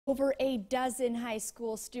Over a dozen high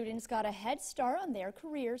school students got a head start on their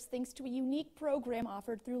careers thanks to a unique program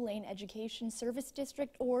offered through Lane Education Service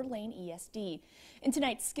District, or Lane ESD. In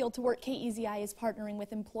tonight's Skill to Work, KEZI is partnering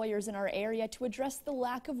with employers in our area to address the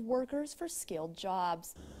lack of workers for skilled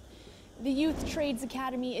jobs. The Youth Trades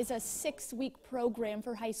Academy is a 6-week program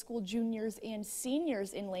for high school juniors and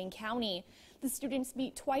seniors in Lane County. The students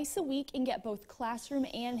meet twice a week and get both classroom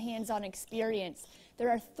and hands-on experience.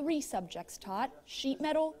 There are 3 subjects taught: sheet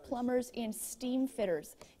metal, plumbers, and steam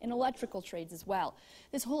fitters, and electrical trades as well.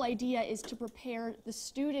 This whole idea is to prepare the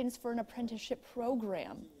students for an apprenticeship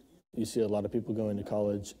program. You see a lot of people going to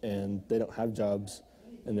college and they don't have jobs,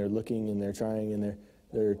 and they're looking and they're trying and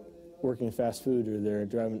they're working fast food, or they're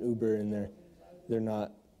driving Uber, and they're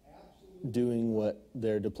not doing what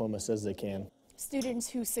their diploma says they can. Students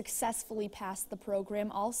who successfully pass the program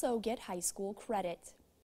also get high school credit.